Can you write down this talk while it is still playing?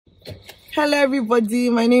Hello everybody,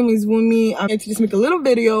 my name is Wumi. I'm here to just make a little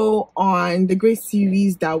video on the grace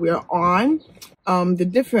series that we're on. The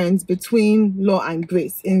difference between law and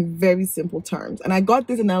grace in very simple terms. And I got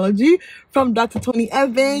this analogy from Dr. Tony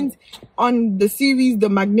Evans on the series The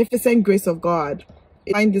Magnificent Grace of God.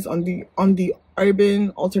 You find this on the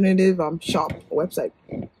Urban Alternative Shop website.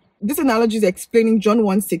 This analogy is explaining John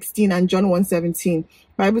 1:16 and John 1:17.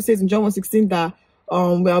 Bible says in John 1:16 that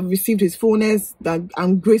we have received his fullness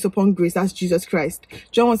and grace upon grace. That's Jesus Christ.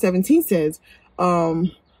 John 1:17 says,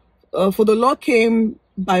 for the law came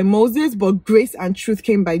by Moses, but grace and truth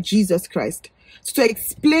came by Jesus Christ. So to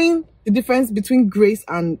explain the difference between grace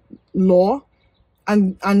and law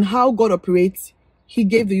and how God operates, he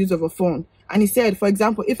gave the use of a phone. And he said, for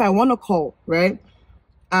example, if I want to call, right?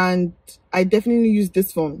 And I definitely use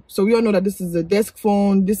this phone. So we all know that this is a desk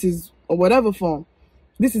phone. This is a whatever phone.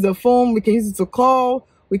 This is a phone. We can use it to call.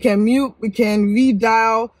 We can mute. We can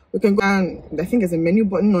redial. We can go, and I think there's a menu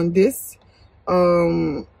button on this.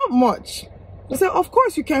 Not much. I said, of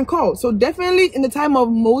course you can call. So definitely in the time of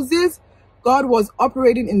Moses, God was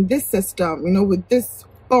operating in this system, you know, with this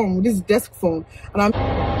phone, this desk phone. And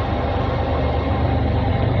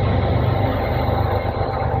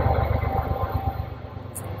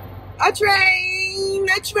a train.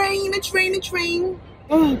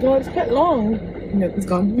 Oh God, it's quite long. No, it's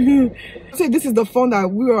gone. So this is the phone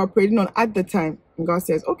that we were operating on at the time. And God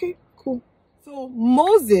says, okay, cool. So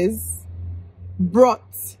Moses brought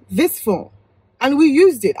this phone and we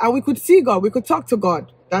used it and we could see God. We could talk to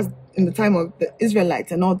God. That's in the time of the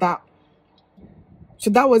Israelites and all that. So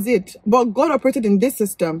that was it. But God operated in this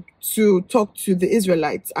system to talk to the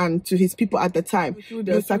Israelites and to his people at the time through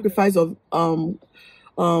the sacrifice of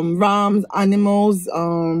rams, animals,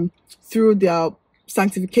 through their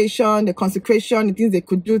sanctification, the consecration, the things they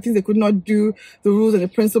could do, things they could not do, the rules and the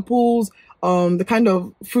principles, the kind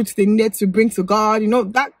of fruits they needed to bring to God, you know,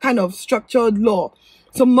 that kind of structured law.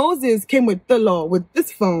 So Moses came with the law, with this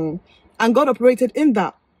phone, and God operated in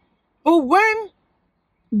that. But when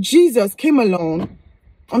Jesus came along,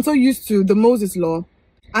 I'm so used to the Moses law,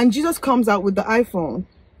 and Jesus comes out with the iPhone,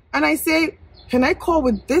 and I say, can I call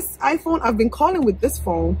with this iPhone? I've been calling with this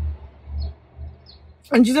phone.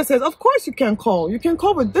 And Jesus says, of course you can call. You can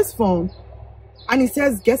call with this phone. And he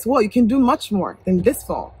says, guess what? You can do much more than this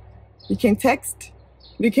phone. You can text.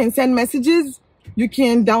 You can send messages. You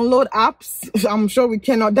can download apps. I'm sure we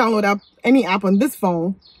cannot download any app on this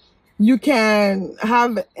phone. You can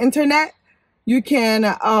have internet. You can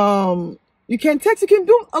text. You can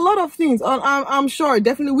do a lot of things. I'm sure,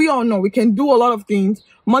 definitely, we all know we can do a lot of things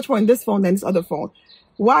much more in this phone than this other phone.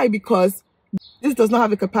 Why? Because this does not have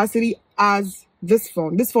the capacity as this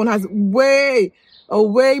phone. This phone has a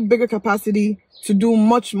way bigger capacity to do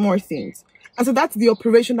much more things. And so that's the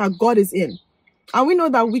operation that God is in. And we know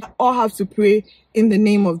that we all have to pray in the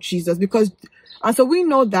name of Jesus and so we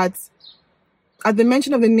know that at the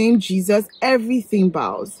mention of the name Jesus, everything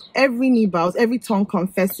bows, every knee bows, every tongue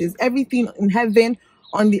confesses, everything in heaven,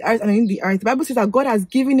 on the earth and in the earth. The Bible says that God has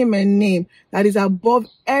given him a name that is above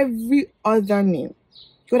every other name.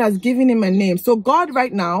 God has given him a name. So God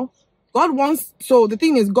right now, God once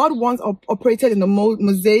operated in the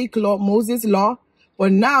Mosaic law, Moses law,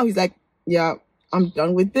 but now he's like, yeah, I'm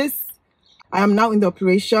done with this. I am now in the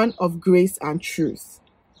operation of grace and truth.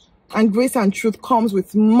 And grace and truth comes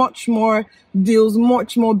with much more deals,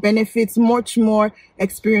 much more benefits, much more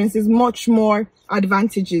experiences, much more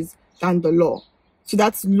advantages than the law. So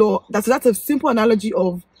that's law. That's a simple analogy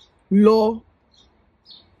of law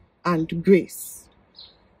and grace.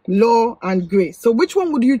 Law and grace. So which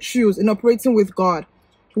one would you choose in operating with God?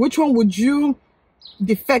 Which one would you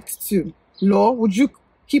defect to? Law? Would you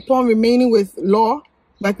keep on remaining with law,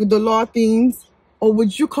 like with the law things? Or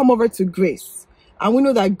would you come over to grace? And we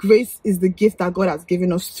know that grace is the gift that God has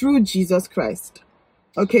given us through Jesus Christ.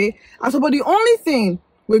 Okay? And so, but the only thing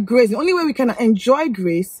with grace, the only way we can enjoy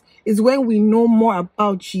grace is when we know more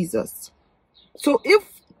about Jesus. So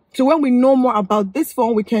when we know more about this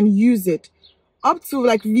phone, we can use it. Up to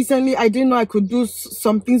like recently, I didn't know I could do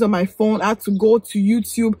some things on my phone. I had to go to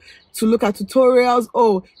YouTube to look at tutorials.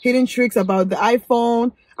 Oh, hidden tricks about the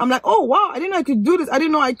iPhone. I'm like, oh wow, I didn't know I could do this. I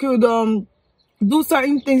didn't know I could do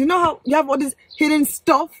certain things. You know how you have all this hidden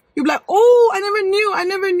stuff? You're like, oh, I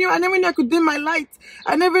never knew I could dim my lights.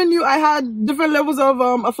 I never knew I had different levels of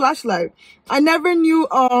a flashlight. I never knew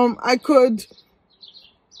I could.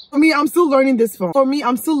 For me, I'm still learning this phone. For me,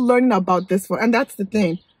 I'm still learning about this phone, and that's the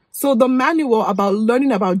thing. So the manual about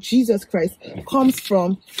learning about Jesus Christ comes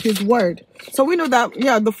from his word. So we know that,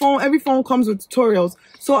 yeah, every phone comes with tutorials.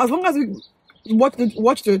 So as long as we watch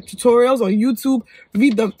the tutorials on YouTube,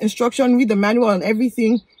 read the instruction, read the manual and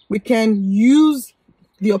everything, we can use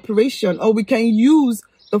the operation, or we can use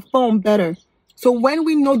the form better. So when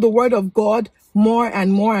we know the word of God more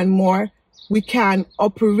and more and more, we can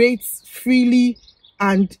operate freely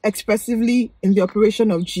and expressively in the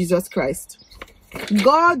operation of Jesus Christ.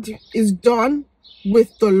 God is done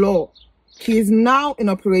with the law. He is now in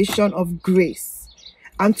operation of grace.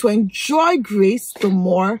 And to enjoy grace the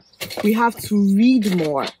more, we have to read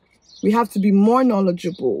more. We have to be more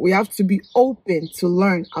knowledgeable. We have to be open to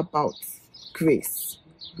learn about grace.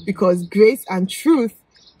 Because grace and truth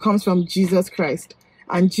comes from Jesus Christ.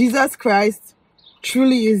 And Jesus Christ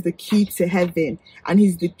truly is the key to heaven. And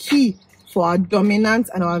he's the key for our dominance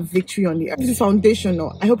and our victory on the earth. This is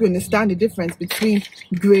foundational. I hope you understand the difference between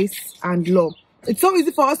grace and law. It's so easy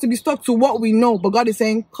for us to be stuck to what we know, but God is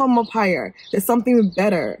saying, come up higher. There's something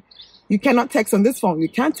better. You cannot text on this phone. You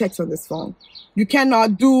can't text on this phone. You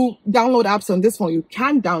cannot download apps on this phone. You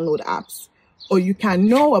can download apps. Or you can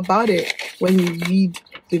know about it when you read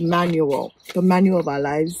the manual of our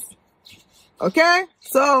lives. Okay?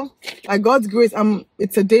 So, by God's grace,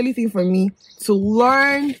 it's a daily thing for me to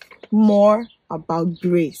learn more about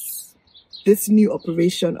grace. This new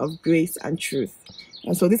operation of grace and truth.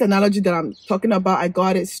 And so this analogy that I'm talking about, I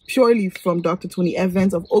got it purely from Dr. Tony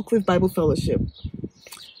Evans of Oak Cliff Bible Fellowship.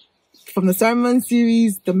 From the sermon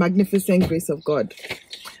series, The Magnificent Grace of God.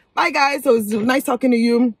 Bye guys. So it was nice talking to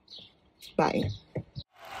you. Bye.